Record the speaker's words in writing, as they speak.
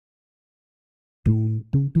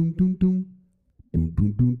All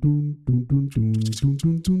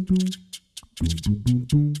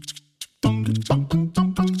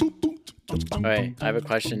right, I have a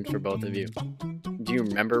question for both of you. Do you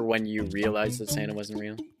remember when you realized that Santa wasn't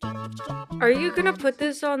real? Are you gonna put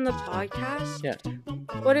this on the podcast? Yeah.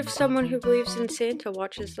 What if someone who believes in Santa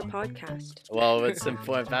watches the podcast? Well, what's the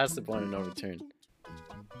point? Past the point of no return.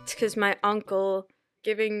 It's because my uncle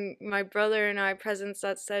giving my brother and I presents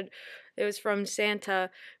that said it was from Santa,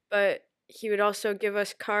 but he would also give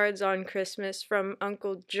us cards on Christmas from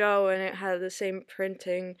Uncle Joe, and it had the same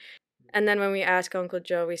printing. And then when we asked Uncle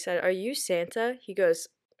Joe, we said, "Are you Santa?" He goes,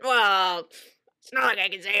 "Well, it's not like I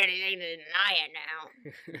can say anything to deny it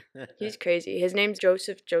now." He's crazy. His name's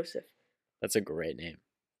Joseph. That's a great name.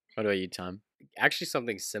 What about you, Tom? Actually,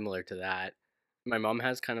 something similar to that. My mom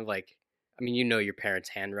has kind of like, I mean, you know your parents'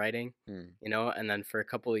 handwriting, and then for a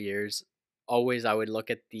couple of years, always I would look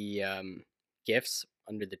at the gifts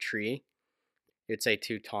under the tree. It'd say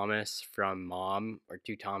to Thomas from mom or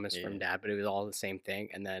to Thomas from dad, but it was all the same thing.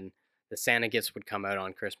 And then the Santa gifts would come out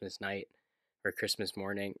on Christmas night or Christmas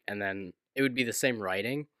morning, and then it would be the same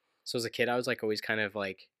writing. So as a kid, I was like always kind of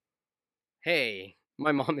like, hey,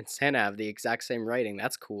 my mom and Santa have the exact same writing.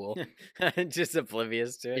 That's cool. Just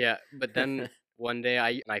oblivious to it. Yeah, but then one day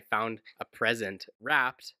I found a present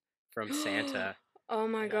wrapped from Santa. Oh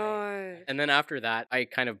my god. And then after that, I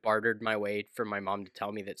kind of bartered my way for my mom to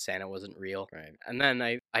tell me that Santa wasn't real. Right. And then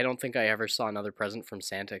I don't think I ever saw another present from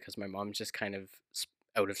Santa because my mom just kind of,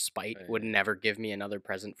 out of spite, would never give me another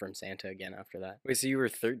present from Santa again after that. Wait, so you were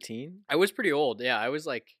 13? I was pretty old. Yeah, I was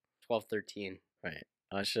like 12, 13. Right.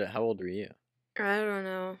 How old were you? I don't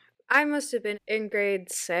know. I must have been in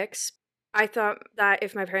grade 6. I thought that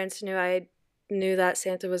if my parents knew that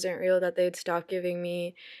Santa wasn't real, that they'd stop giving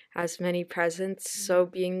me as many presents. So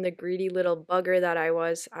being the greedy little bugger that I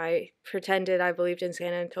was, I pretended I believed in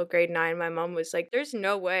Santa until grade 9. My mom was like, "There's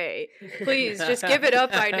no way. Please, just give it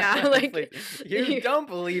up by now." Like, you don't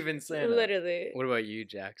believe in Santa. Literally. What about you,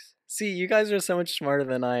 Jax? See, you guys are so much smarter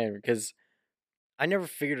than I am because I never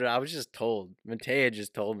figured it out. I was just told. Matea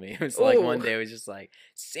just told me. It was like one day it was just like,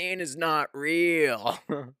 Santa's not real.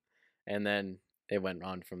 And then it went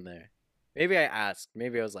on from there. Maybe I asked.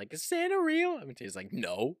 Maybe I was like, is Santa real? And Matea's like,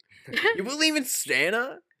 no. You believe in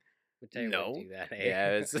Santa? No. Do that, eh?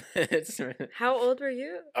 Yeah, it's How old were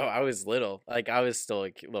you? Oh, I was little. Like, I was still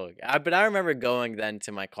a little. But I remember going then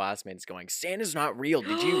to my classmates going, Santa's not real.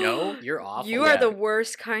 Did you know? You're awful. You are the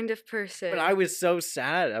worst kind of person. But I was so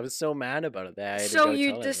sad. I was so mad about it that I had to So go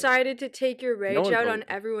you tell decided to take your rage out on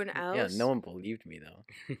everyone else? Yeah, no one believed me, though.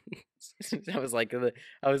 I was like,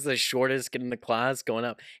 I was the shortest kid in the class going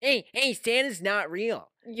up, hey, Santa's not real.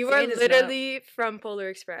 You are literally from Polar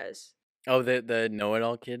Express. Oh, the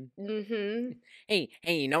know-it-all kid? Mm-hmm. Hey,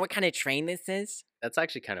 you know what kind of train this is? That's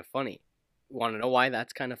actually kind of funny. Want to know why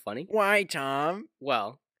that's kind of funny? Why, Tom?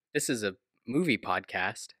 Well, this is a movie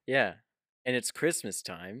podcast. Yeah, and it's Christmas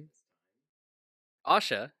time.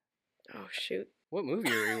 Asha. Oh, shoot. What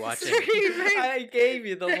movie are we watching? I gave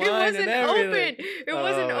you the line and everything. It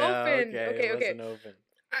wasn't open. Okay. Okay.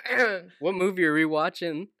 Open. What movie are we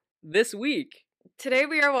watching this week? Today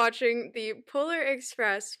we are watching The Polar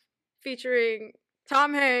Express featuring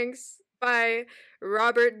Tom Hanks by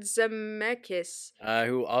Robert Zemeckis.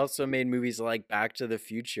 Who also made movies like Back to the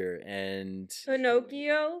Future and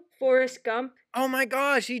Pinocchio, Forrest Gump. Oh my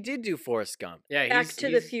gosh, he did do Forrest Gump. Yeah, Back to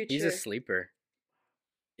the Future. He's a sleeper.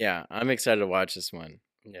 Yeah, I'm excited to watch this one.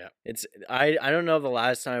 Yeah. I don't know the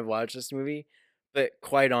last time I've watched this movie, but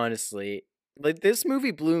quite honestly, like this movie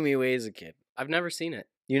blew me away as a kid. I've never seen it.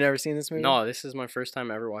 You never seen this movie? No, this is my first time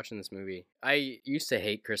ever watching this movie. I used to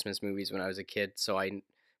hate Christmas movies when I was a kid, so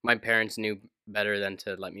my parents knew better than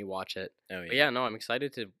to let me watch it. Oh, yeah. But yeah, no, I'm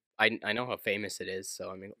excited to. I know how famous it is,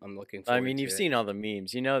 so I'm looking forward. I mean, you've seen all the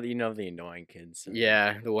memes. You know the annoying kids. So.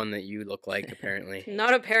 Yeah, the one that you look like apparently.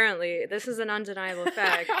 Not apparently. This is an undeniable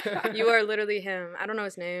fact. You are literally him. I don't know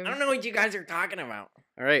his name. I don't know what you guys are talking about.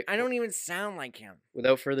 All right. I don't even sound like him.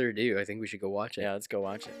 Without further ado, I think we should go watch it. Yeah, let's go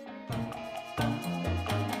watch it.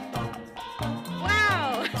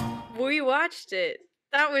 Wow! We watched it.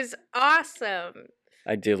 That was awesome.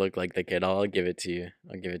 I do look like the kid. I'll give it to you.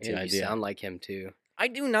 You sound like him too. I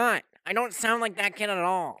do not. I don't sound like that kid at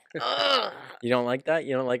all. You don't like that?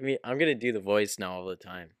 You don't like me? I'm going to do the voice now all the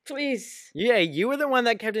time. Please. Yeah, you were the one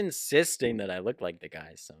that kept insisting that I look like the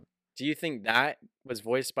guy. So, do you think that was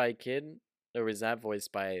voiced by a kid? Or was that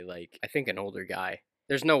voiced by, like... I think an older guy.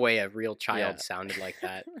 There's no way a real child sounded like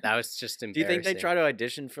that. That was just embarrassing. Do you think they try to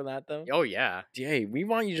audition for that, though? Oh, yeah. Hey, we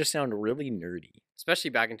want you to sound really nerdy.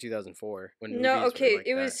 especially back in 2004 when No, movies were okay, like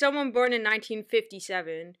it that. was someone born in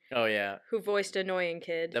 1957 Oh yeah, who voiced Annoying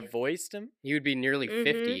Kid. that voiced him. He would be nearly Mhm.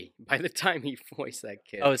 50 by the time he voiced that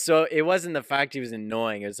kid. Oh, so it wasn't the fact he was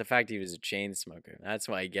annoying; it was the fact he was a chain smoker. That's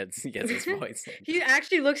why he gets his voice. He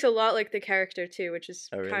actually looks a lot like the character too, which is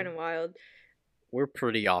Oh, really? kind of wild. We're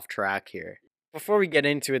pretty off track here. Before we get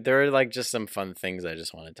into it, there are like just some fun things I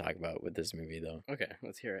just want to talk about with this movie, though. Okay,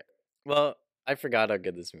 let's hear it. Well, I forgot how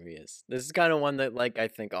good this movie is. This is kind of one that like I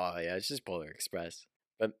think, oh yeah, it's just Polar Express.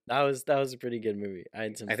 But that was a pretty good movie. I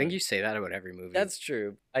had some. I think fun. you say that about every movie. That's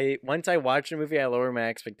true. Once I watch a movie, I lower my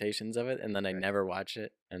expectations of it, and then I Right. never watch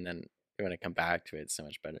it, and then when I come back to it, it's so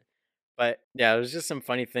much better. But yeah, there's just some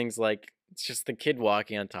funny things like it's just the kid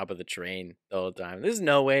walking on top of the train the whole time. There's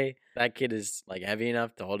no way that kid is like heavy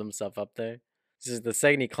enough to hold himself up there. This is the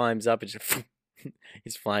second he climbs up, it's just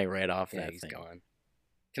he's flying right off Yeah, that he's thing. gone.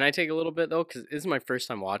 Can I take a little bit though? Because this is my first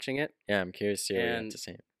time watching it. Yeah, I'm curious to hear what you have And to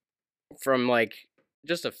say. from like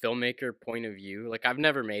just a filmmaker point of view, like I've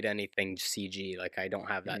never made anything CG. Like I don't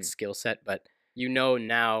have that Mhm. skill set. But you know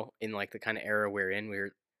now in like the kind of era we're in,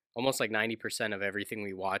 we're almost like 90% of everything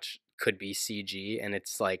we watch could be CG, and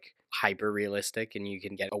it's like hyper realistic, and you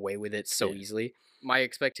can get away with it so Yeah. easily. My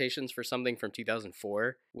expectations for something from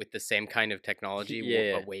 2004 with the same kind of technology,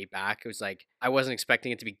 Yeah. but way back, it was like I wasn't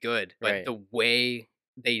expecting it to be good, but Right. the way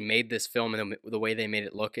they made this film and the way they made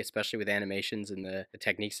it look, especially with animations and the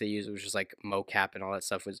techniques they used, which was like mocap and all that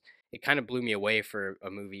stuff, was it kind of blew me away for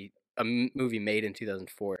a movie made in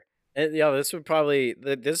 2004. And yeah, this is probably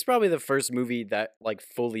the first movie that like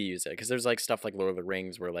fully used it because there's like stuff like Lord of the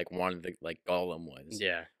Rings where like one of the like Gollum was.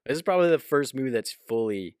 Yeah. This is probably the first movie that's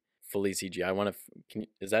fully CGI. I want to.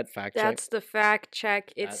 Is that fact check? That's the fact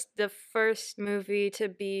check. It's the first movie to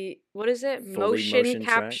be, what is it? Fully Motion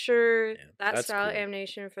track? capture, Yeah, that that's style cool.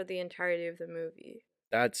 animation for the entirety of the movie.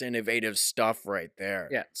 That's innovative stuff right there.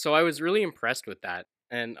 Yeah. So I was really impressed with that.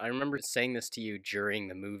 And I remember saying this to you during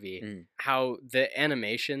the movie, Mm. how the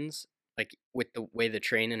animations, like with the way the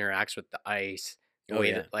train interacts with the ice, the Oh, way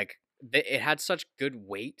yeah. that like it had such good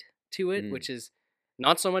weight to it, Mm. which is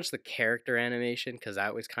not so much the character animation, because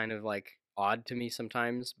that was kind of like odd to me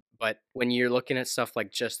sometimes. But when you're looking at stuff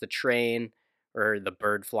like just the train or the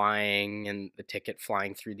bird flying and the ticket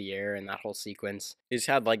flying through the air and that whole sequence, It just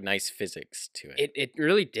had like nice physics to it. it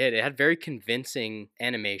really did. It had very convincing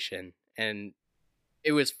animation, and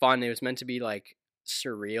it was fun. It was meant to be like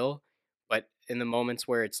surreal, but in the moments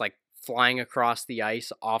where it's like flying across the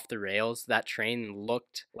ice off the rails, that train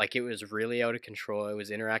looked like it was really out of control. It was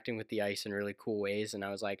interacting with the ice in really cool ways, and I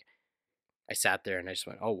was like, I sat there and I just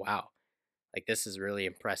went, "Oh wow, like this is really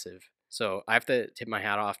impressive." So I have to tip my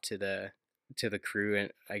hat off to the crew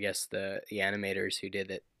and I guess the animators who did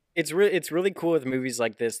it. It's really cool with movies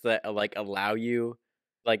like this that like allow you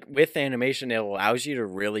like with animation it allows you to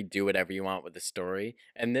really do whatever you want with the story,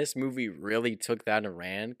 and this movie really took that and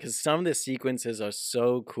ran because some of the sequences are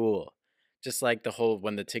so cool, just like the whole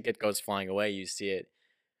when the ticket goes flying away you see it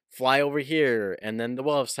fly over here and then the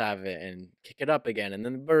wolves have it and kick it up again and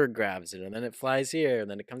then the bird grabs it and then it flies here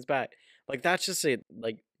and then it comes back. Like that's just it,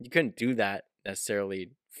 like you couldn't do that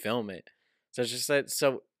necessarily film it, so it's just that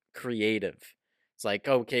so creative. It's like,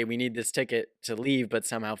 okay, we need this ticket to leave but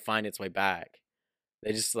somehow find its way back.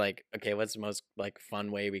 They just like, okay, what's the most like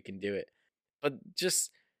fun way we can do it? But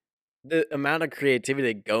just the amount of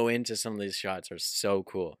creativity that go into some of these shots are so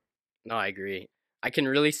cool. No, I agree. I can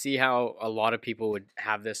really see how a lot of people would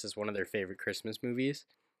have this as one of their favorite Christmas movies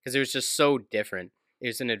because it was just so different. It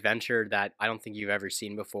was an adventure that I don't think you've ever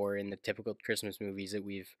seen before in the typical Christmas movies that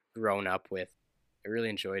we've grown up with. I really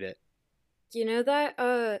enjoyed it. You know that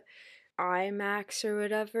IMAX or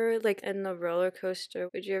whatever, like in the roller coaster,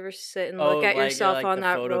 would you ever sit and look at yourself on the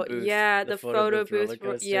that photo roll? booth, Yeah, the the photo photo booth roller booth.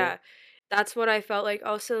 coaster. Yeah, that's what I felt like.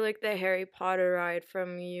 Also, like the Harry Potter ride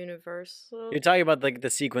from Universal. You're talking about like the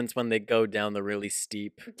sequence when they go down the really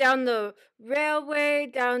steep. Down the railway,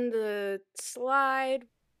 down the slide.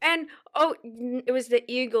 And it was the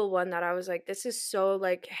eagle one that I was like, this is so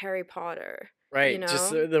like Harry Potter. Right, You know?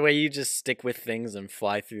 just the way you just stick with things and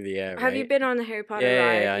fly through the air. Have you right? been on the Harry Potter Yeah,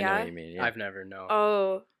 ride? I know what you mean. Yeah. I've never known.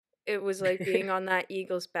 Oh, it was like being on that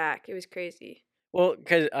eagle's back. It was crazy. Well,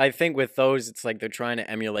 because I think with those, it's like they're trying to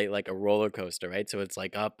emulate like a roller coaster, right? So it's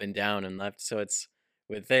like up and down and left. So it's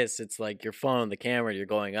with this, it's like you're following the camera, you're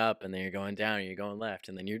going up, and then you're going down, and you're going left,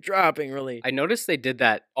 and then you're dropping really. I noticed they did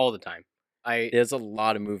that all the time. There's a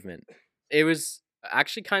lot of movement. It was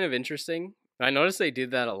actually kind of interesting. I noticed they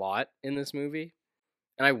did that a lot in this movie.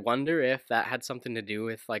 And I wonder if that had something to do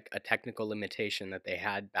with like a technical limitation that they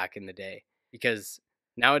had back in the day. Because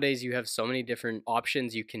Nowadays, you have so many different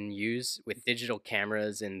options you can use with digital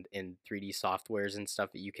cameras and 3D softwares and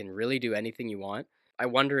stuff that you can really do anything you want. I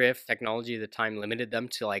wonder if technology at the time limited them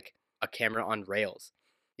to like a camera on rails,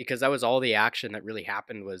 because that was all the action that really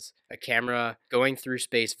happened was a camera going through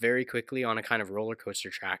space very quickly on a kind of roller coaster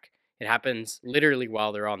track. It happens literally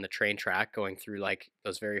while they're on the train track going through like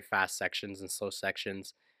those very fast sections and slow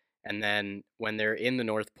sections. And then when they're in the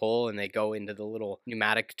North Pole and they go into the little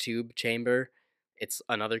pneumatic tube chamber, it's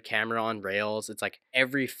another camera on rails. It's like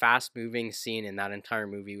every fast moving scene in that entire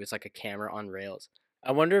movie was like a camera on rails.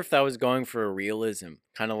 I wonder if that was going for a realism,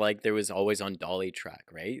 kind of like there was always on dolly track,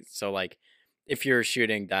 right? So like if you're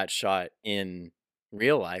shooting that shot in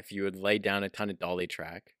real life, you would lay down a ton of dolly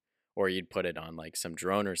track or you'd put it on like some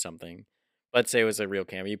drone or something. Let's say it was a real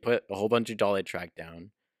camera. You put a whole bunch of dolly track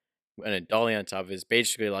down and a dolly on top is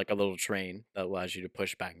basically like a little train that allows you to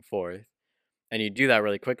push back and forth. And you do that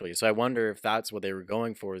really quickly. So I wonder if that's what they were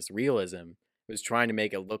going for is realism. It was trying to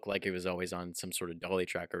make it look like it was always on some sort of dolly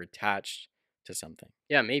track or attached to something.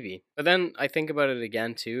 Yeah, maybe. But then I think about it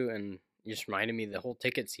again too, and you just reminded me of the whole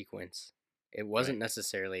ticket sequence. It wasn't Right.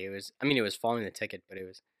 necessarily. It was. I mean, it was following the ticket, but it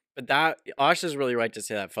was. But that Asha's really right to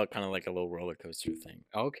say that felt kind of like a little roller coaster thing.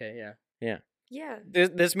 Okay, yeah. Yeah. Yeah.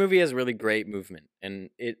 This movie has really great movement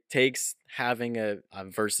and it takes having a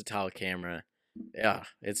versatile camera. Yeah,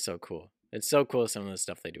 it's so cool. It's so cool some of the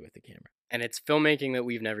stuff they do with the camera. And it's filmmaking that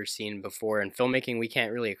we've never seen before, and filmmaking we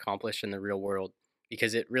can't really accomplish in the real world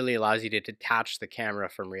because it really allows you to detach the camera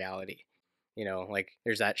from reality. You know, like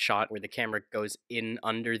there's that shot where the camera goes in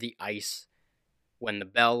under the ice when the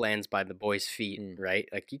bell lands by the boy's feet, right?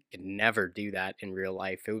 Like you could never do that in real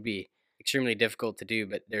life. It would be extremely difficult to do,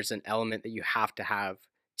 but there's an element that you have to have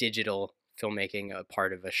digital filmmaking a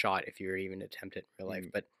part of a shot if you were even to attempt it in real life.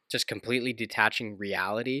 But just completely detaching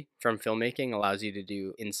reality from filmmaking allows you to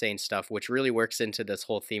do insane stuff, which really works into this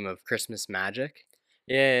whole theme of Christmas magic.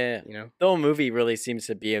 Yeah. You know? The whole movie really seems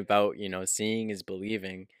to be about, seeing is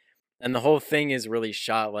believing. And the whole thing is really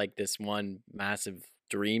shot like this one massive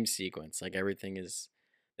dream sequence. Like everything is,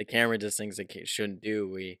 the camera does things it shouldn't do.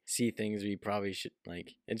 We see things we probably should,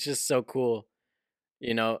 like, it's just so cool.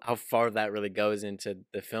 How far that really goes into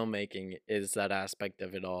the filmmaking is that aspect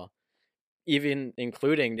of it all. Even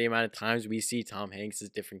including the amount of times we see Tom Hanks as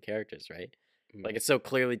different characters, right? Like it's so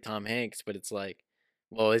clearly Tom Hanks, but it's like,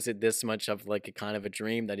 well, is it this much of like a kind of a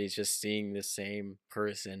dream that he's just seeing the same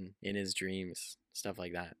person in his dreams, stuff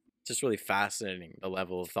like that. Just really fascinating the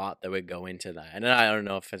level of thought that would go into that. And I don't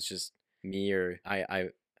know if it's just me or I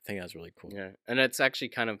think that's really cool. Yeah. And it's actually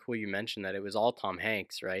kind of cool you mentioned that it was all Tom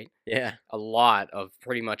Hanks, right? Yeah. A lot of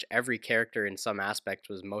pretty much every character in some aspect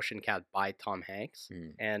was motion capped by Tom Hanks.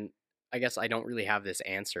 And I guess I don't really have this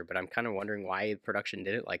answer, but I'm kind of wondering why the production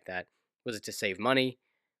did it like that. Was it to save money?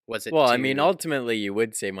 Was it Well, to... I mean, ultimately you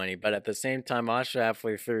would save money, but at the same time, Asha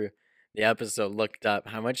halfway through the episode looked up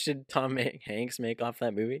how much did Tom Hanks make off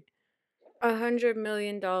that movie? $100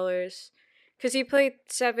 million. Because he played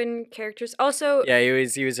 7 characters. Also, Yeah,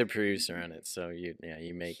 he was a producer on it, so you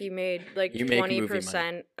make he made like you make movie money.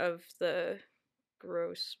 20% of the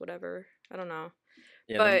gross, whatever. I don't know.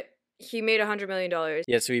 Yeah, But he made $100 million.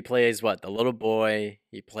 Yeah, so he plays what? The little boy,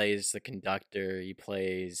 he plays the conductor, he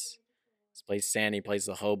plays Santa, he plays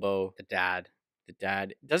the hobo, The dad. the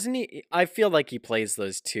dad. Doesn't he? I feel like he plays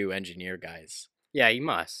those 2 engineer guys. Yeah, he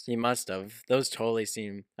must. He must have. Those totally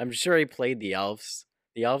seem. I'm sure he played the elves.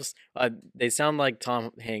 The elves, they sound like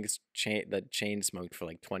Tom Hanks that chain smoked for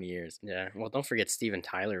like 20 years. Yeah. Well, don't forget Steven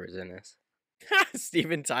Tyler was in this.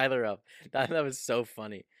 Steven Tyler up. That was so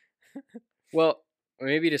funny. Well,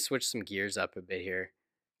 maybe to switch some gears up a bit here,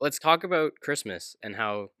 let's talk about Christmas and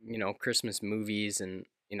how, Christmas movies and,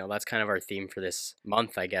 that's kind of our theme for this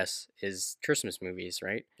month, I guess, is Christmas movies,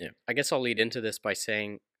 right? Yeah. I guess I'll lead into this by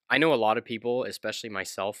saying I know a lot of people, especially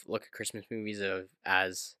myself, look at Christmas movies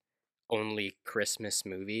as only Christmas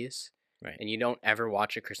movies. Right. And you don't ever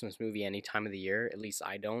watch a Christmas movie any time of the year. At least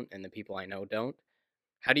I don't, and the people I know don't.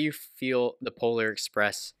 How do you feel The Polar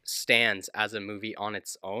Express stands as a movie on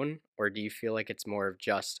its own? Or do you feel like it's more of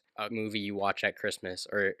just a movie you watch at Christmas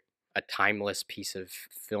or a timeless piece of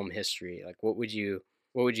film history? Like what would you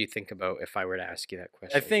think about if I were to ask you that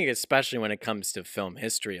question? I think especially when it comes to film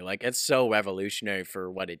history, like it's so revolutionary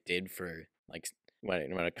for what it did for like when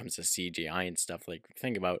it comes to CGI and stuff. Like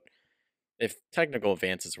think about if technical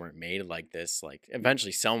advances weren't made like this, like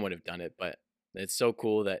eventually someone would have done it, but it's so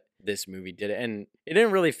cool that this movie did it. And it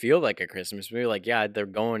didn't really feel like a Christmas movie. Like, yeah, they're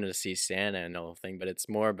going to see Santa and the whole thing, but it's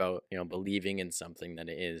more about, believing in something than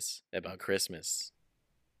it is about Christmas.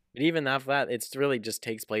 But even after that, it's really just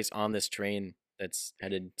takes place on this train that's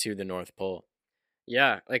headed to the North Pole.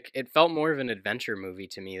 Yeah, like it felt more of an adventure movie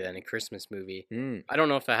to me than a Christmas movie. Mm. I don't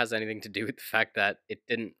know if that has anything to do with the fact that it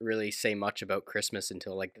didn't really say much about Christmas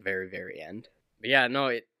until like the very, very end. But yeah, no,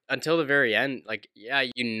 it until the very end, like yeah,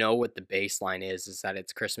 you know what the baseline is that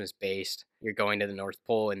it's Christmas based. You're going to the North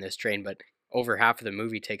Pole in this train, but over half of the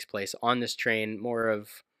movie takes place on this train, more of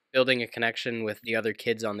building a connection with the other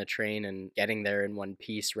kids on the train and getting there in one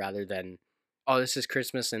piece rather than oh, this is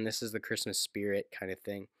Christmas and this is the Christmas spirit kind of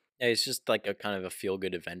thing. Yeah, it's just like a kind of a feel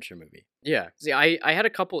good adventure movie. Yeah. See, I had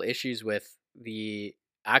a couple issues with the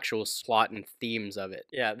actual plot and themes of it.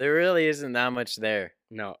 Yeah, there really isn't that much there.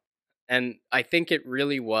 No. And I think it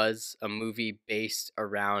really was a movie based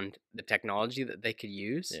around the technology that they could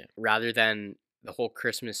use Yeah. rather than the whole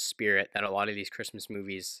Christmas spirit that a lot of these Christmas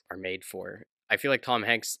movies are made for. I feel like Tom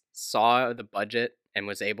Hanks saw the budget and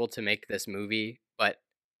was able to make this movie, but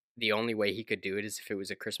the only way he could do it is if it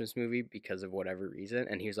was a Christmas movie because of whatever reason.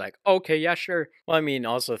 And he was like, okay, yeah, sure. Well, I mean,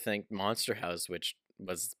 also think Monster House, which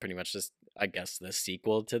was pretty much just, I guess, the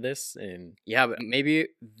sequel to this. And Yeah, but maybe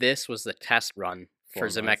this was the test run for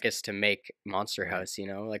 4 months. Zemeckis to make Monster Right. House, you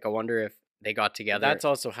know? Like, I wonder if they got together. That's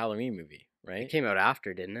also a Halloween movie, It right? came out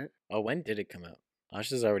after, didn't it? Oh, when did it come out?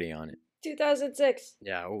 Ash is already on it. 2006,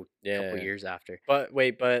 Yeah, a Yeah. couple years after. But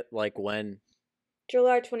wait, but like when?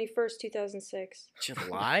 July 21st, 2006.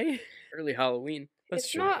 July? Early Halloween. That's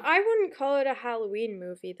It's true. not. I wouldn't call it a Halloween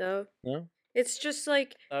movie though. No? It's just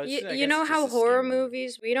like Oh, it's just- I you guess know it's how just a horror scary movie.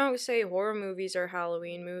 movies. We don't say horror movies are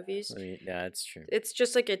Halloween movies. I mean, yeah, that's true. It's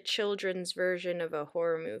just like a children's version of a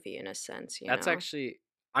horror movie in a sense. That's know? actually,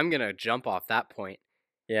 I'm going to jump off that point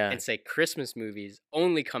Yeah. and say Christmas movies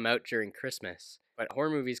only come out during Christmas, but horror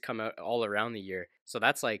movies come out all around the year. So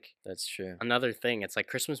that's like That's true. another thing. It's like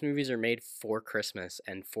Christmas movies are made for Christmas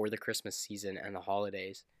and for the Christmas season and the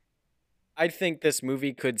holidays. I think this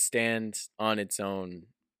movie could stand on its own.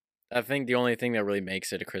 I think the only thing that really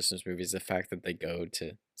makes it a Christmas movie is the fact that they go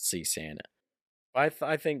to see Santa. I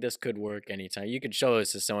think this could work anytime. You could show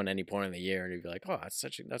this to someone any point in the year and you'd be like, oh, that's a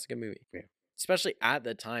good movie. Yeah. Especially at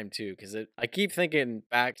the time too, because I keep thinking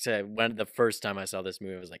back to when the first time I saw this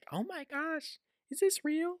movie, I was like, oh my gosh, is this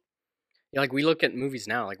real? Yeah, like we look at movies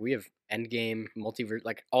now, like we have Endgame, Multiverse,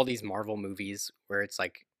 like all these Marvel movies where it's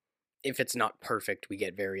like, if it's not perfect, we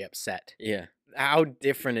get very upset. Yeah. How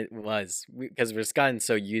different it was because we've gotten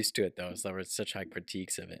so used to it though, so there were such high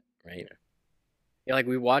critiques of it, right? Yeah, like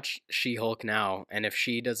we watch She-Hulk now, and if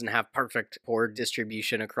she doesn't have perfect pore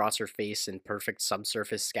distribution across her face and perfect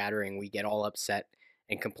subsurface scattering, we get all upset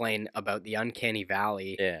and complain about the uncanny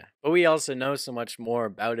valley. Yeah. But we also know so much more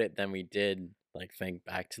about it than we did like think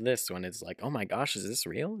back to this when it's like, oh my gosh, is this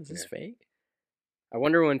real? Is this fake? I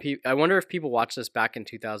wonder if people watched this back in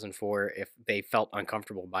 2004 if they felt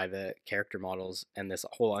uncomfortable by the character models and this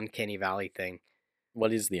whole uncanny valley thing.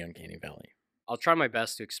 What is the uncanny valley? I'll try my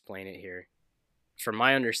best to explain it here. From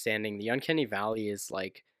my understanding, the uncanny valley is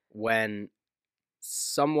like when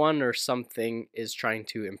someone or something is trying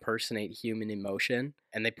to impersonate human emotion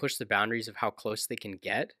and they push the boundaries of how close they can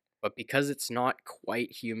get, but because it's not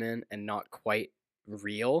quite human and not quite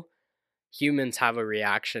real, humans have a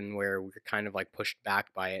reaction where we're kind of like pushed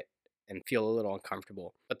back by it and feel a little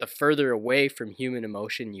uncomfortable. But the further away from human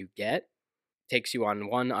emotion you get, takes you on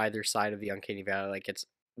one either side of the uncanny valley. Like it's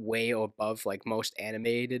way above like most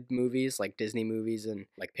animated movies, like Disney movies and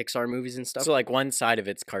like Pixar movies and stuff. So like one side of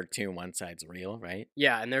it's cartoon, one side's real, right?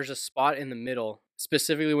 Yeah, and there's a spot in the middle,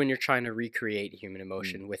 specifically when you're trying to recreate human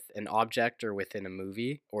emotion with an object or within a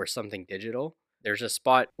movie or something digital. There's a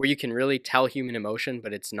spot where you can really tell human emotion,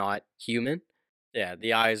 but it's not human. Yeah,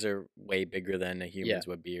 the eyes are way bigger than a human's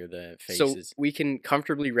would be, or the faces. So we can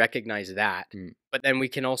comfortably recognize that, Mm. but then we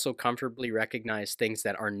can also comfortably recognize things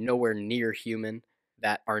that are nowhere near human,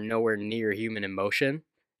 that are nowhere near human emotion,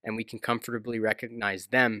 and we can comfortably recognize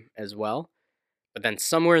them as well. But then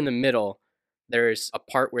somewhere in the middle, there's a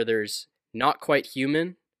part where there's not quite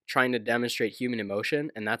human, trying to demonstrate human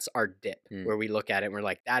emotion, and that's our dip, where we look at it and we're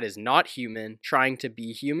like, that is not human, trying to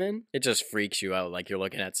be human. It just freaks you out, like you're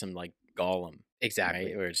looking at some like Gollum. Exactly.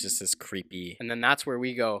 Right? Where it's just this creepy. And then that's where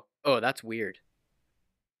we go, oh, that's weird.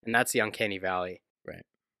 And that's the uncanny valley. Right.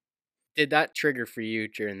 Did that trigger for you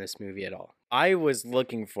during this movie at all? I was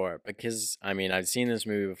looking for it because, I mean, I've seen this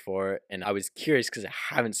movie before and I was curious because I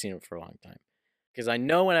haven't seen it for a long time. Because I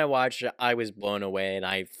know when I watched it, I was blown away and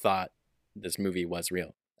I thought this movie was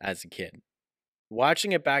real as a kid.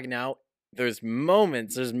 Watching it back now, there's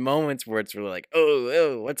moments where it's really like,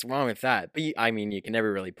 oh, what's wrong with that? But I mean, you can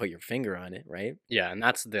never really put your finger on it, right? Yeah, and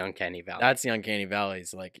that's the uncanny valley. That's the uncanny valley.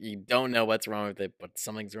 It's like, you don't know what's wrong with it, but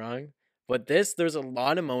something's wrong. But there's a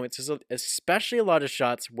lot of moments, especially a lot of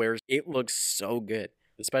shots where it looks so good,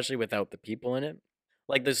 especially without the people in it.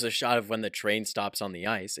 Like there's a shot of when the train stops on the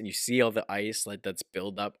ice, and you see all the ice like that's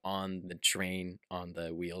built up on the train on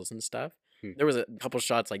the wheels and stuff. There was a couple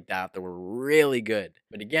shots like that that were really good,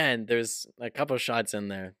 but again, there's a couple shots in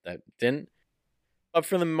there that didn't. But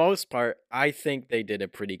for the most part, I think they did a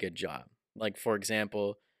pretty good job. Like, for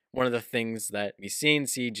example, one of the things that we see in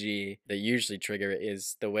CG that usually trigger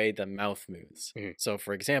is the way the mouth moves. So,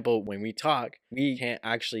 for example, when we talk, we can't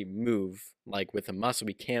actually move, like with a muscle,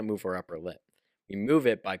 we can't move our upper lip. We move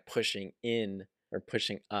it by pushing in or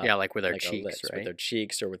pushing up. Yeah, like with our like cheeks, lips, right? With our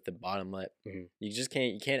cheeks or with the bottom lip. You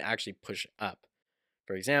can't actually push up.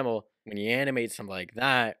 For example, when you animate something like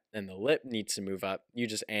that and the lip needs to move up, you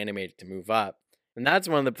just animate it to move up. And that's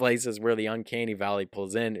one of the places where the uncanny valley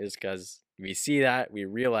pulls in, is because we see that, we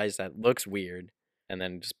realize that looks weird, and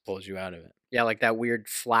then it just pulls you out of it. Yeah, like that weird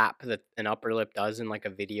flap that an upper lip does in like a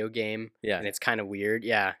video game. Yeah. And it's kind of weird.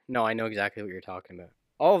 Yeah. No, I know exactly what you're talking about.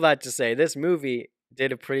 All of that to say, this movie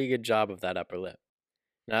did a pretty good job of that upper lip.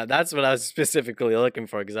 Now, that's what I was specifically looking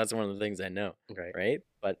for, because that's one of the things I know. Right?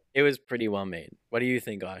 But it was pretty well made. What do you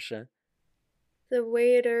think, Asha? The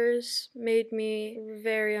waiters made me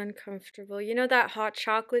very uncomfortable. You know that hot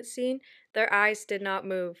chocolate scene? Their eyes did not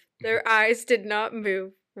move. Their eyes did not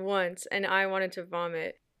move once, and I wanted to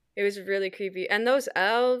vomit. It was really creepy. And those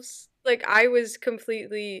elves, like, I was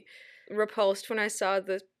completely repulsed when I saw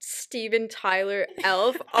the Steven Tyler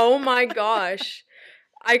elf. Oh my gosh.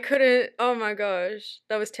 I couldn't. Oh my gosh.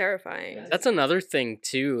 That was terrifying. That's another thing,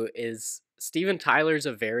 too, is Steven Tyler's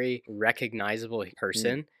a very recognizable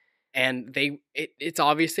person. And it's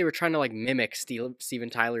obvious they were trying to like mimic Steven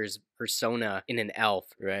Tyler's persona in an elf.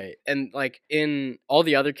 Right. And like in all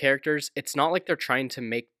the other characters, it's not like they're trying to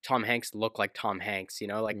make Tom Hanks look like Tom Hanks, you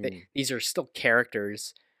know? Like these are still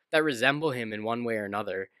characters that resemble him in one way or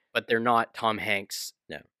another, but they're not Tom Hanks.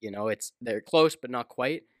 No. You know, they're close, but not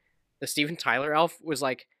quite. The Steven Tyler elf was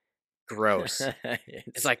like gross.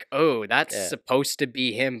 It's like, oh, that's supposed to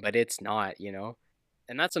be him, but it's not, you know?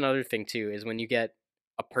 And that's another thing too, is when you get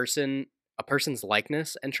a person's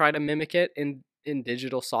likeness and try to mimic it in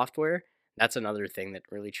digital software, that's another thing that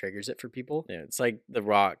really triggers it for people. Yeah, it's like The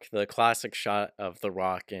Rock, the classic shot of The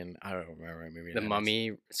Rock in, I don't remember, maybe The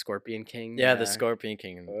Mummy, Scorpion King. Yeah, the Scorpion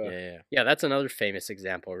King. Yeah, that's another famous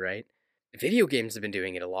example, right? Video games have been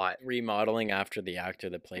doing it a lot. Remodeling after the actor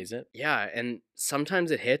that plays it. Yeah, and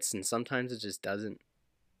sometimes it hits and sometimes it just doesn't.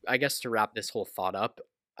 I guess to wrap this whole thought up,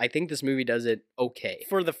 I think this movie does it okay.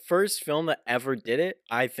 For the first film that ever did it,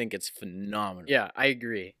 I think it's phenomenal. Yeah, I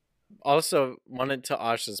agree. Also, wanted to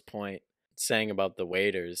Asha's point, saying about the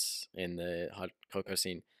waiters in the hot cocoa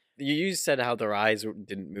scene. You said how their eyes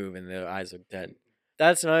didn't move and their eyes looked dead.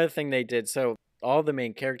 That's another thing they did. So all the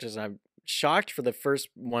main characters, and I'm shocked for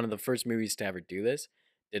one of the first movies to ever do this,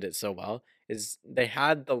 did it so well, is they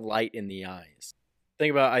had the light in the eyes.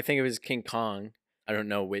 I think it was King Kong. I don't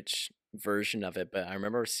know which version of it, but I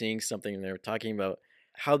remember seeing something and they were talking about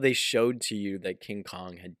how they showed to you that King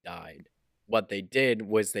Kong had died. What they did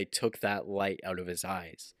was they took that light out of his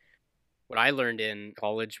eyes. What I learned in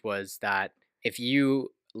college was that if you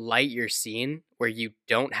light your scene where you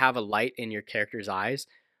don't have a light in your character's eyes,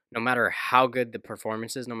 no matter how good the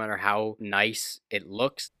performance is, no matter how nice it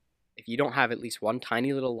looks, if you don't have at least one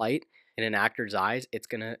tiny little light in an actor's eyes, it's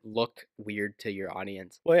going to look weird to your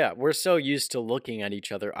audience. Well, yeah, we're so used to looking at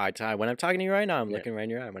each other eye to eye. When I'm talking to you right now, I'm looking right in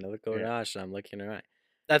your eye. When I look over to Asha, I'm looking in her eye.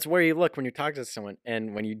 That's where you look when you talk to someone,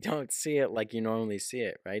 and when you don't see it like you normally see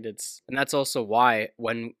it, right? And that's also why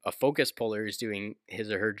when a focus puller is doing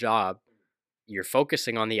his or her job, you're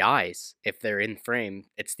focusing on the eyes. If they're in frame,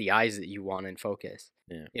 it's the eyes that you want in focus.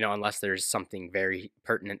 Yeah. You know, unless there's something very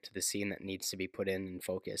pertinent to the scene that needs to be put in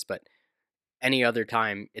focus. But any other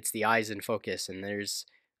time, it's the eyes in focus, and there's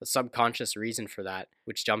a subconscious reason for that,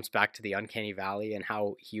 which jumps back to the uncanny valley and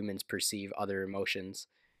how humans perceive other emotions.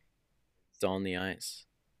 It's all in the eyes.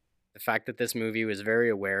 The fact that this movie was very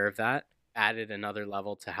aware of that added another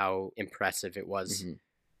level to how impressive it was. Mm-hmm.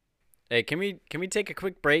 Hey, can we take a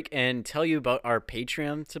quick break and tell you about our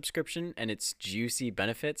Patreon subscription and its juicy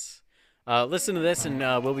benefits? Listen to this, and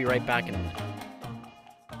we'll be right back in a minute.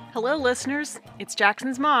 Hello, listeners. It's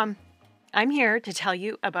Jackson's mom. I'm here to tell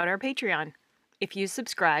you about our Patreon. If you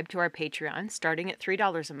subscribe to our Patreon starting at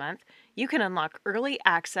 $3 a month, you can unlock early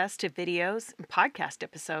access to videos and podcast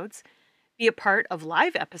episodes, be a part of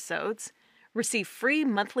live episodes, receive free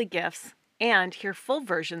monthly gifts, and hear full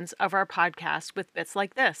versions of our podcast with bits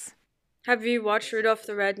like this. Have you watched Rudolph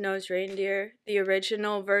the Red-Nosed Reindeer? The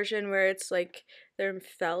original version where it's like they're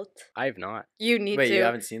felt? I have not. You need to. Wait, you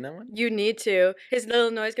haven't seen that one? You need to. His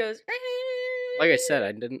little noise goes... Like I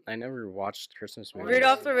said, I never watched Christmas movies.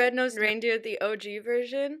 Rudolph the Red-Nosed Reindeer, the OG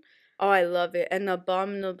version. Oh, I love it. And the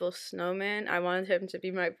Abominable Snowman, I wanted him to be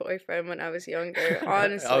my boyfriend when I was younger.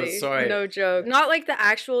 Honestly, sorry. no joke. Not like the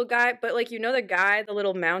actual guy, but like, you know the guy, the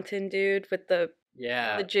little mountain dude with the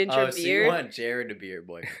ginger So you beard? want Jared to be your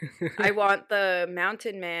boyfriend? I want the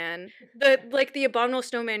mountain man, the Abominable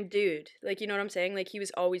Snowman dude. Like, you know what I'm saying? Like, he was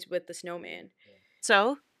always with the snowman.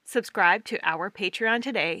 So, subscribe to our Patreon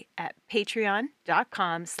today at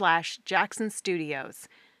patreon.com/Jackson Studios.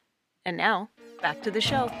 And now, back to the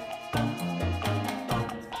show.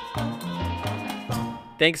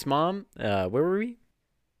 Thanks, Mom. Where were we?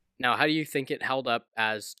 Now, how do you think it held up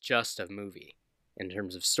as just a movie? In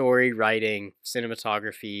terms of story, writing,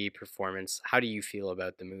 cinematography, performance, how do you feel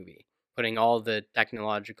about the movie? Putting all the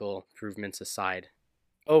technological improvements aside.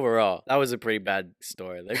 Overall, that was a pretty bad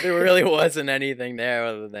story. Like, there really wasn't anything there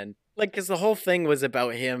other than, like, because the whole thing was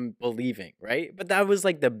about him believing, right? But that was,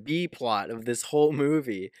 like, the B plot of this whole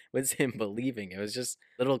movie was him believing. It was just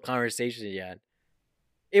little conversations he had.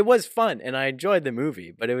 It was fun, and I enjoyed the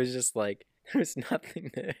movie, but it was just, like, there was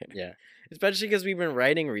nothing there. Yeah. Especially because we've been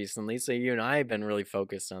writing recently, so you and I have been really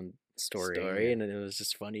focused on Story, story and it was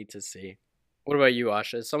just funny to see. What about you,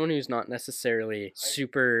 Asha? As someone who's not necessarily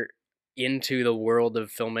super into the world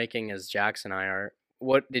of filmmaking as Jax and I are,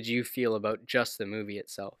 what did you feel about just the movie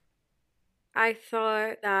itself? I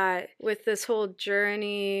thought that with this whole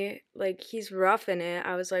journey, like, he's roughing it.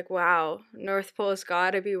 I was like, wow, North Pole's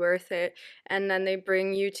gotta be worth it. And then they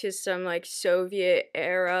bring you to some, like, Soviet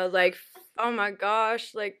era, like, oh my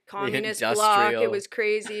gosh, like, communist bloc. It was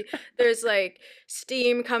crazy. There's, like,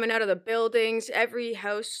 steam coming out of the buildings. Every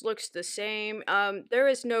house looks the same. There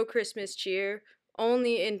is no Christmas cheer.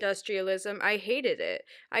 Only industrialism. I hated it.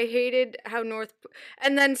 I hated how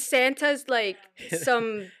and then Santa's like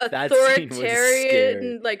some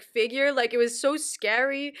authoritarian like figure. Like, it was so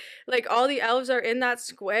scary. Like, all the elves are in that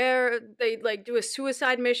square. They like do a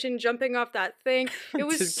suicide mission jumping off that thing. It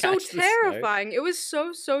was so terrifying. It was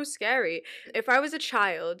so scary. If I was a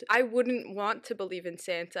child, I wouldn't want to believe in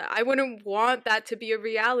Santa. I wouldn't want that to be a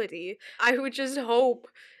reality. I would just hope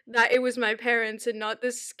that it was my parents and not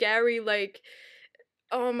this scary, like,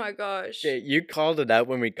 oh my gosh. Yeah, you called it out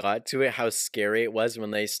when we got to it, how scary it was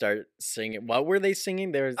when they start singing. What were they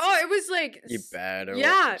singing? There was, it was like, you better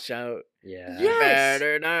shout. Yeah. You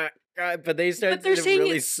better not. But they started they're saying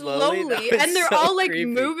really it slowly and they're all like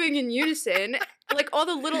moving in unison. Like, all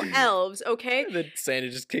the little elves, okay? And then Santa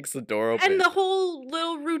just kicks the door open. And the whole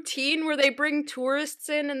little routine where they bring tourists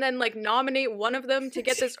in and then, like, nominate one of them to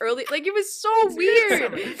get this early. Like, it was so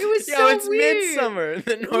weird. It was so it's weird. Midsummer.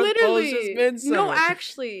 The North Pole is just midsummer. No,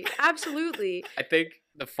 actually. Absolutely. I think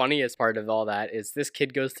the funniest part of all that is this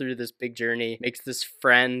kid goes through this big journey, makes this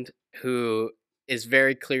friend who is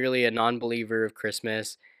very clearly a non-believer of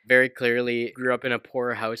Christmas, very clearly grew up in a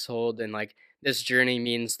poor household, and, like, this journey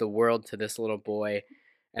means the world to this little boy.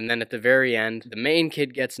 And then at the very end, the main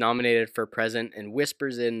kid gets nominated for a present and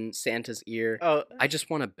whispers in Santa's ear, I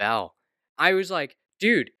just want a bell. I was like,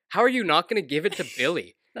 dude, how are you not going to give it to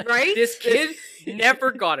Billy? Right? This kid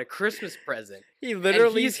never got a Christmas present. He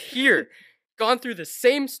literally... he's here, gone through the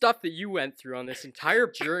same stuff that you went through on this entire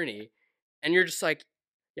journey. And you're just like,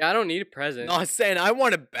 yeah, I don't need a present. No, Santa, I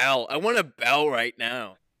want a bell. I want a bell right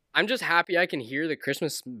now. I'm just happy I can hear the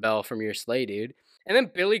Christmas bell from your sleigh, dude. And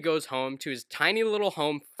then Billy goes home to his tiny little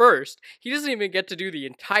home first. He doesn't even get to do the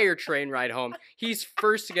entire train ride home. He's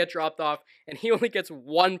first to get dropped off, and he only gets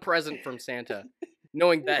one present from Santa,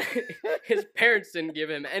 knowing that his parents didn't give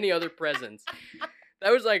him any other presents.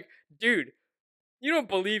 That was like, dude, you don't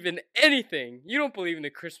believe in anything. You don't believe in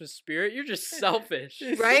the Christmas spirit. You're just selfish.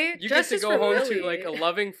 Right? You get to go home to, like, a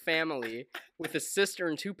loving family with a sister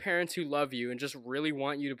and two parents who love you and just really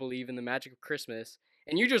want you to believe in the magic of Christmas.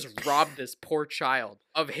 And you just robbed this poor child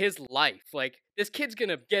of his life. Like, this kid's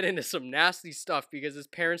gonna get into some nasty stuff because his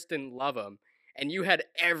parents didn't love him. And you had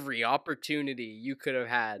every opportunity you could have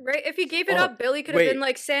had. Right? If he gave it up, Billy could have been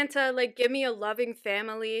like, Santa, like, give me a loving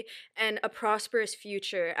family and a prosperous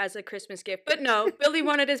future as a Christmas gift. But no, Billy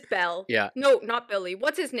wanted his bell. Yeah. No, not Billy.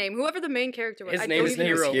 What's his name? Whoever the main character was. His name is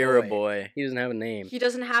Hero Boy. He doesn't have a name. He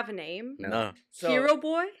doesn't have a name? No. So, Hero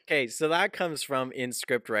Boy? Okay, so that comes from in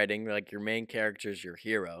script writing, like, your main character is your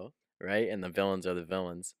hero, right? And the villains are the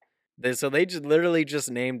villains. So they just literally just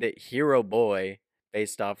named it Hero Boy,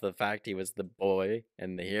 based off the fact he was the boy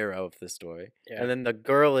and the hero of the story. Yeah. And then the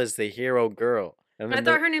girl is the hero girl. And I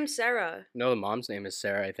thought her name's Sarah. No, the mom's name is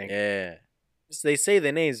Sarah, I think. Yeah. So they say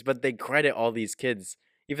the names, but they credit all these kids,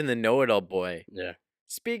 even the know-it-all boy. Yeah.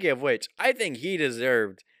 Speaking of which, I think he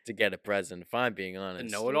deserved to get a present, if I'm being honest.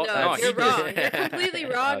 The know-it-all? No, you're wrong. You're completely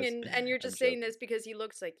wrong, and you're just saying this because he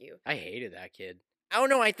looks like you. I hated that kid. I don't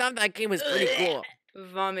know, I thought that kid was pretty cool.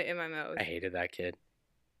 vomit in my mouth. I hated that kid.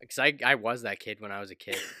 Because I was that kid when I was a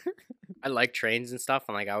kid. I like trains and stuff,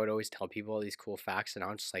 and like I would always tell people all these cool facts, and I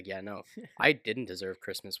was just like, yeah, no, I didn't deserve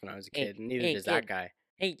Christmas when I was a kid, and neither does that guy.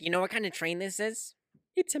 Hey, you know what kind of train this is?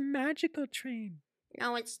 It's a magical train.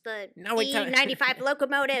 No, it's the it's a- E95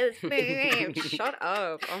 locomotive. Shut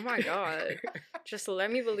up. Oh my god. Just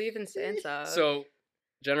let me believe in Santa. So,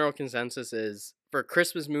 general consensus is for a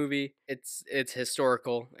Christmas movie, it's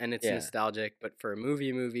historical and it's Yeah. nostalgic, but for a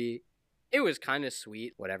movie, it was kind of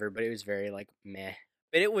sweet, whatever, but it was very like meh.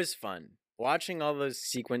 But it was fun. Watching all those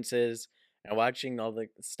sequences and watching all the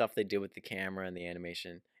stuff they did with the camera and the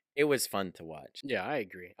animation. It was fun to watch. Yeah, I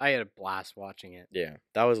agree. I had a blast watching it. Yeah,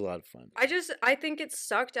 that was a lot of fun. I think it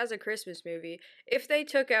sucked as a Christmas movie. If they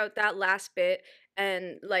took out that last bit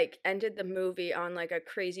and like ended the movie on like a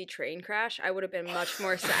crazy train crash, I would have been much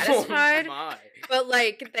more satisfied. Oh my. But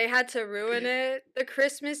like they had to ruin it. The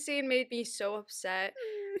Christmas scene made me so upset.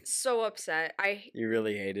 So upset. You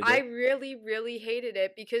really hated I it? really, really hated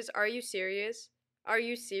it because are you serious? Are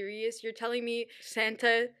you serious? You're telling me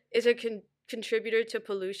Santa is a contributor to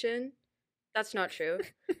pollution? That's not true.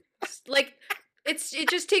 Like it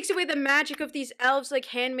just takes away the magic of these elves like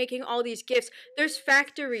hand making all these gifts. There's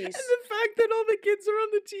factories. And the fact that all the kids are on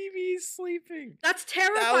the TV sleeping. That's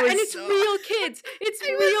terrifying. was And it's so- real kids. It's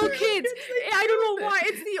It was real real kids. kids, they I don't know filmed why.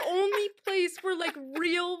 it. It's the only place where like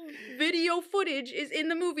real video footage is in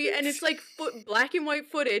the movie, and it's like black and white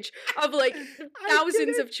footage of like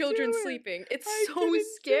thousands of children sleeping. It's I so didn't do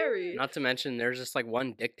scary. Not to mention, there's just like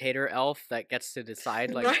one dictator elf that gets to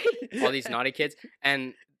decide like Right? all these naughty kids,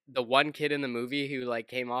 and the one kid in the movie who like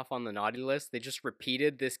came off on the naughty list, they just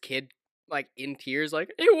repeated this kid like in tears,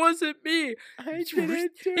 like it wasn't me. I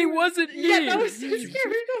didn't do It wasn't me. Yeah, that was so scary.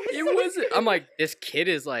 That was It so wasn't. scary. I'm like, this kid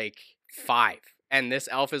is like 5, and this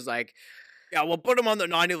elf is like, Yeah, we'll put him on the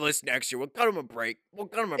naughty list next year. We'll cut him a break.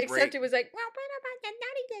 Except it was like, well, what about the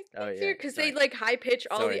naughty list Oh, next yeah, year? Because they sorry. like high pitch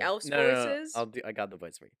all Sorry. the elves' No, voices. I got the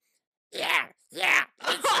voice for you. Yeah.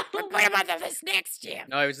 We'll put him on the list next year.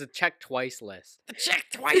 no, it was the check twice list. The check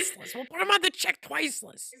twice list. We'll put him on the check twice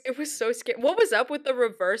list. It was so scary. What was up with the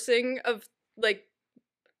reversing of like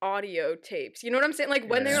audio tapes? You know what I'm saying? Like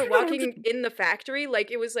when they Yeah. were walking in the factory,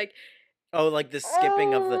 like it was like Oh, like the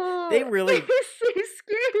skipping of the. They really. It was so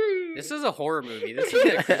scary. This is a horror movie. This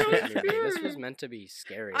isn't a Christmas So movie. This was scary. meant to be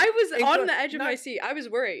scary. I was Hey, on but the edge of my not- seat. I was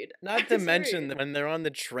worried. I Not to was mention worried. that when they're on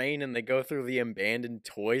the train and they go through the abandoned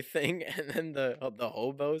toy thing, and then the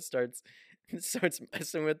hobo starts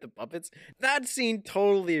messing with the puppets. That scene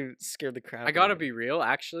totally scared the crap. I out gotta of me. be real,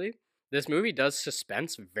 actually. This movie does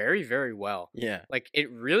suspense very, very well. Yeah. Like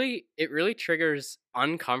it really triggers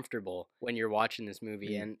uncomfortable when you're watching this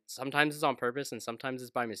movie, and sometimes it's on purpose and sometimes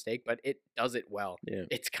it's by mistake, but it does it well. Yeah.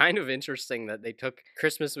 It's kind of interesting that they took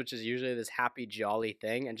Christmas, which is usually this happy, jolly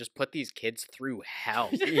thing, and just put these kids through hell.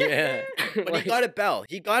 Yeah. But Like- he got a bell.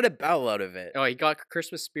 He got a bell out of it. Oh, he got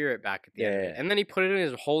Christmas spirit back at the end of Yeah. it. And then he put it in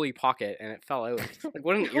his holy pocket and it fell out. Like,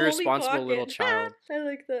 what an Holy irresponsible little pocket. child. I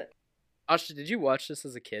like that. Asha, did you watch this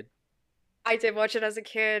as a kid? I did watch it as a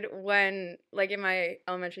kid when, like, in my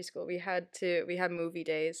elementary school, we had movie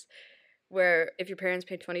days where if your parents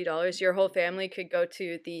paid $20, your whole family could go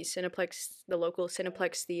to the local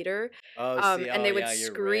Cineplex theater, Oh, and they would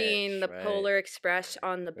screen the Polar Express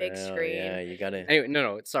on the big screen. Yeah, you gotta. Anyway,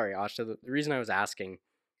 no, sorry, Asha. The reason I was asking,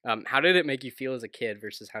 how did it make you feel as a kid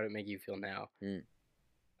versus how did it make you feel now?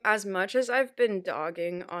 As much as I've been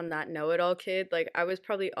dogging on that know-it-all kid, like, I was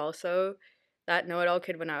probably also that know-it-all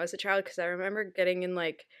kid when I was a child, because I remember getting in,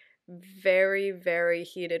 like, very, very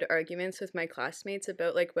heated arguments with my classmates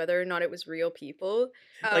about, like, whether or not it was real people.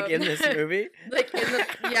 Like in this movie? Like, in the,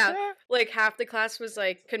 yeah, like, half the class was,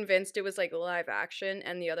 like, convinced it was, like, live action,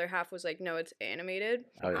 and the other half was, like, no, it's animated.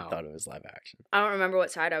 I Wow. thought it was live action. I don't remember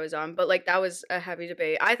what side I was on, but, like, that was a heavy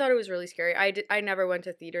debate. I thought it was really scary. I never went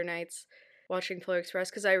to theater nights watching Polar Express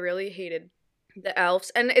because I really hated the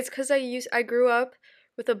elves, and it's because I grew up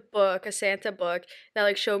with a Santa book that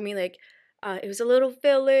like showed me like it was a little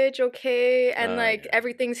village, okay, and like yeah.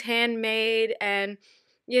 everything's handmade, and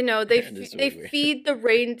you know they This they was weird. feed the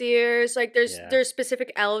reindeers, like Yeah. there's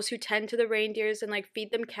specific elves who tend to the reindeers and like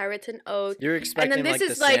feed them carrots and oats. You're expecting this like the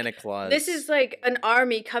is, like- Santa Claus. This is like an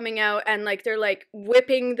army coming out and like they're like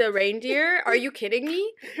whipping the reindeer. Are you kidding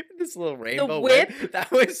me? this little rainbow whip?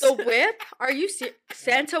 That was The whip? Are you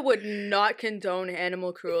Santa would not condone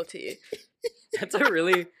animal cruelty. That's a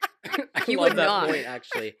really I He love would that not. point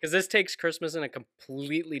actually, because this takes Christmas in a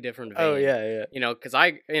completely different vein. Oh yeah. You know, because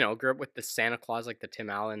I grew up with the Santa Claus, like the Tim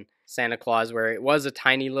Allen Santa Claus, where it was a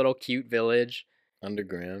tiny little cute village,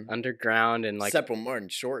 Underground and like except when Martin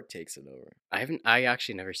Short takes it over. I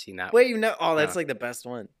actually never seen that. Wait, oh, that's No. like the best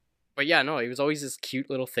one. But yeah, no, it was always this cute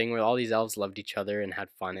little thing where all these elves loved each other and had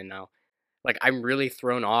fun. And now, like, I'm really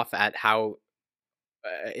thrown off at how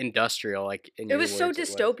industrial, like, in It your was so words,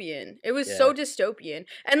 dystopian. It was Yeah. so dystopian.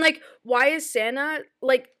 And like, why is Santa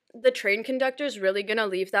like the train conductor's really gonna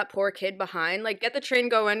leave that poor kid behind? Like, get the train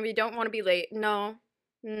going. We don't want to be late. No,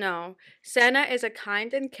 no. Santa is a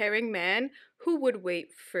kind and caring man who would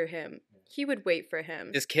wait for him. He would wait for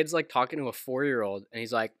him. This kid's like talking to a 4-year-old, and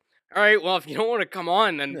he's like, "All right, well, if you don't want to come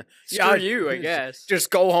on, then Yeah, screw you, I guess. Just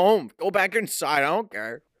go home. Go back inside. I don't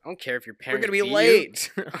care. I don't care if your We're parents gonna be beat you.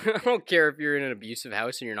 late. I don't care if you're in an abusive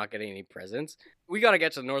house and you're not getting any presents. We gotta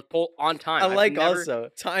get to the North Pole on time." I I've like never- also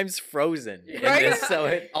time's frozen. in Right? this,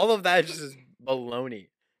 so all of that is just baloney.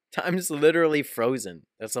 Time's literally frozen.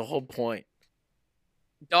 That's the whole point.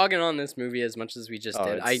 dogging on this movie as much as we just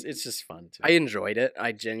did. It's just fun too. I enjoyed it.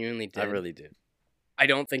 I genuinely did. I really do. I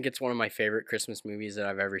don't think it's one of my favorite Christmas movies that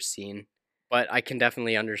I've ever seen, but I can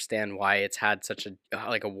definitely understand why it's had such a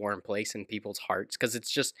like a warm place in people's hearts, because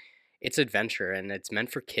it's adventure and it's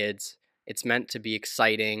meant for kids. It's meant to be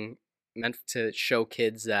exciting, meant to show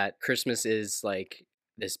kids that Christmas is like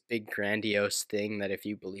this big grandiose thing that if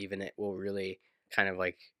you believe in it will really kind of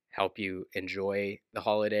like help you enjoy the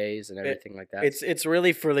holidays and everything like that. It's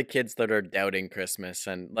really for the kids that are doubting Christmas,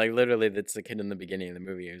 and like literally that's the kid in the beginning of the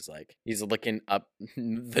movie who's like he's looking up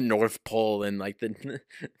the North Pole and like the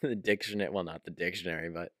dictionary, well not the dictionary,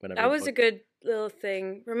 but whatever. That was a book. good little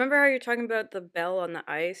thing. Remember how you're talking about the bell on the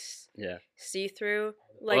ice? Yeah. See through?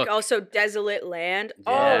 Like Look. also desolate land.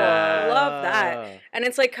 Oh, Yeah. love that. And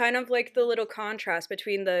it's like kind of like the little contrast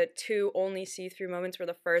between the two only see-through moments where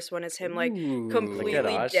the first one is him like Ooh.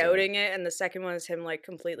 completely Usher. doubting it and the second one is him like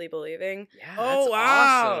completely believing. Yeah, Oh that's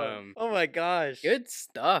wow! awesome. Oh my gosh! Good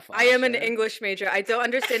stuff. I am an Asha. English major. I don't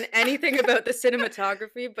understand anything about the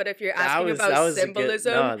cinematography, but if you're That asking was about a good-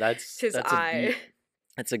 symbolism, no, that's his that's a eye. beat.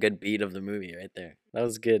 That's a good beat of the movie right there. That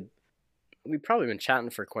was good. We've probably been chatting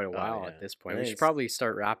for quite a while yeah. at this point. We should Thanks. probably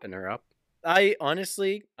start wrapping her up.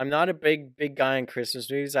 I'm not a big guy in Christmas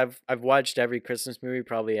movies. I've watched every Christmas movie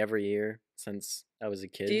probably every year since I was a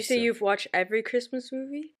kid. Do you say so- you've watched every Christmas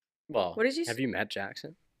movie? Well, What did you Have say? you met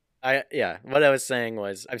Jackson? what I was saying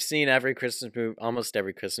was I've seen every Christmas movie, almost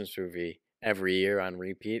every Christmas movie every year on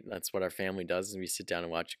repeat. That's what our family does, is we sit down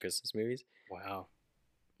and watch Christmas movies. Wow.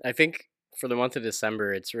 I think for the month of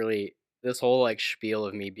December, it's really this whole like spiel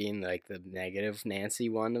of me being like the negative Nancy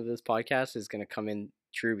one of this podcast is going to come in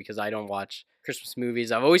true because I don't watch Christmas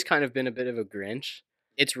movies. I've always kind of been a bit of a Grinch.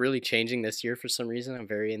 It's really changing this year for some reason. I'm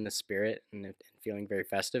very in the spirit and feeling very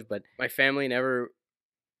festive, but my family never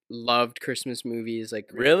loved Christmas movies. Like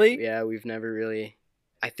Really? Yeah, we've never really.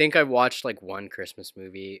 I think I watched like one Christmas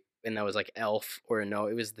movie, and that was like Elf, or no,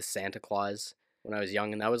 it was the Santa Claus when I was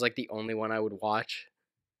young, and that was like the only one I would watch.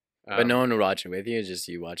 But no one would watch it with you. It's just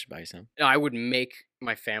you watch it by yourself. No, I would make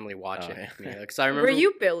my family watch Oh, it yeah. with me. Because I remember. Were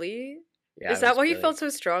you Billy? Yeah, Is I that was why you Billy. felt so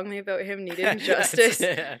strongly about him needing justice?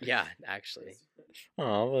 Yeah, actually.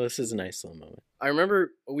 Oh well, this is a nice little moment. I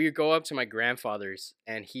remember we would go up to my grandfather's,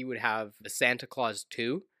 and he would have the Santa Claus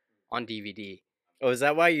 2 on DVD. Oh, is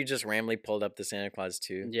that why you just randomly pulled up the Santa Claus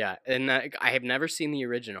 2? Yeah, and I have never seen the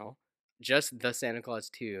original, just the Santa Claus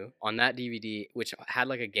 2 on that DVD, which had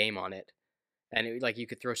like a game on it, and it, like you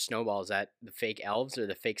could throw snowballs at the fake elves or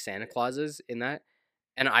the fake Santa Clauses in that,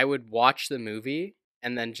 and I would watch the movie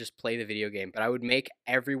and then just play the video game, but I would make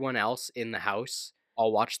everyone else in the house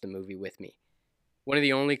all watch the movie with me. One of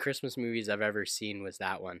the only Christmas movies I've ever seen was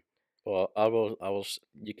that one. Well, I will.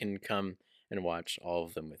 You can come and watch all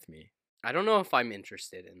of them with me. I don't know if I'm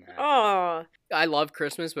interested in that. Oh, I love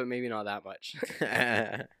Christmas, but maybe not that much.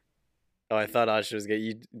 Oh, I thought Asha was good.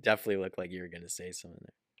 You definitely look like you were gonna say something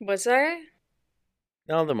there. was I?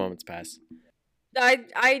 No, the moment's passed.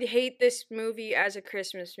 I hate this movie as a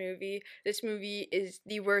Christmas movie. This movie is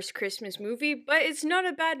the worst Christmas movie, but it's not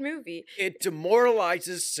a bad movie. It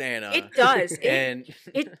demoralizes Santa. It does. and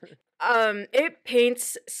It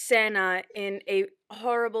paints Santa in a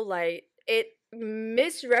horrible light. It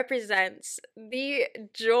misrepresents the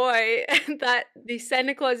joy that the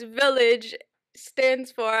Santa Claus village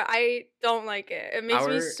stands for. I don't like it. It makes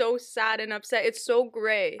me Our- so sad and upset. It's so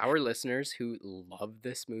gray. Our listeners who love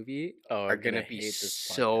this movie Oh, are gonna be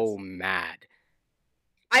so mad.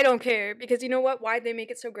 I don't care because you know what? Why'd they make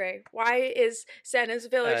it so gray? Why is Santa's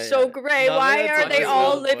village Yeah. so gray? No, Why that's are not they just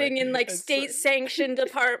all well living put. in like That's state sanctioned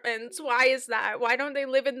apartments? Why is that? Why don't they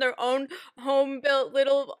live in their own home built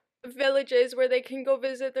little villages where they can go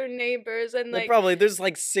visit their neighbors and like There's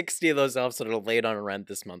like 60 of those elves that are late on rent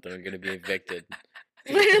this month and are gonna be evicted.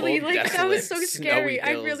 Literally, Cold, like that was so desolate, scary. snowy I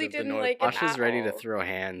hills really of the didn't North like it Asha's at ready to all. throw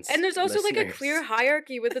hands. And there's also like a Listeners. clear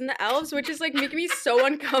hierarchy within the elves, which is like making me so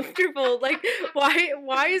uncomfortable. Like,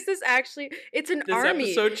 why is this actually? It's an This army.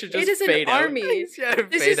 episode should just It is an fade out. army. Yeah,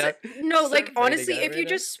 This fade is out. no, Start like fading honestly, out if you right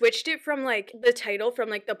just switched it from like the title from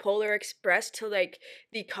like the Polar Express to like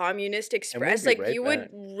the Communist Express, be like right you back.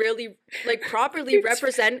 would really like properly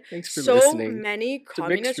represent Thanks for so listening many to Mixed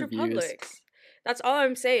communist Reviews. republics. That's all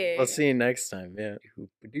I'm saying. I'll see you next time. Yeah.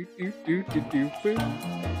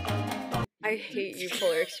 I hate you,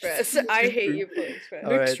 Polar Express. I hate you, Polar Express.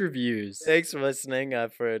 All right. Mixed Reviews. Thanks for listening to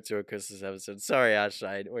our Christmas episode. Sorry, Ash.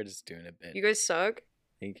 We're just doing a bit. You guys suck.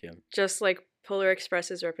 Thank you. Just like Polar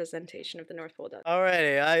Express's representation of the North Pole does.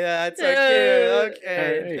 Alrighty, that's okay.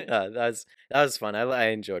 Okay, Alright. that was fun. I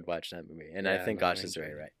enjoyed watching that movie, and I Yeah, think no, I Ash is very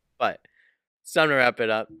enjoyed it. right. But it's time to wrap it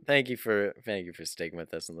up. Thank you for sticking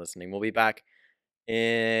with us and listening. We'll be back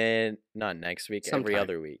in not next week, every Sometime.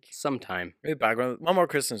 other week. Sometime. We'll be back with one more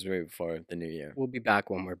Christmas movie before the new year. We'll be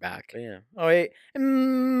back when we're back. But yeah. All right.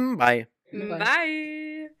 Bye.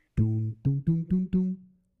 Bye.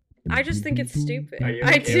 I just think it's stupid. Are you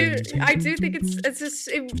I okay do think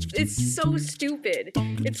it's so stupid.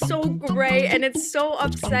 It's so gray and it's so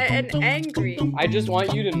upset and angry. I just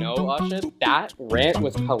want you to know, Asha, that rant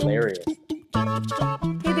was hilarious.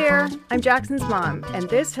 Hey there, I'm Jackson's mom, and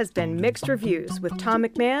this has been Mixed Reviews with Tom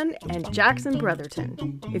McMahon and Jackson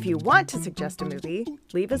Brotherton. If you want to suggest a movie,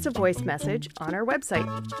 leave us a voice message on our website.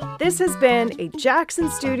 This has been a Jackson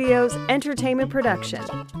Studios entertainment production.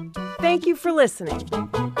 Thank you for listening.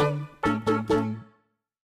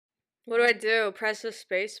 What do I do? Press the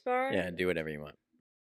space bar? Yeah, do whatever you want.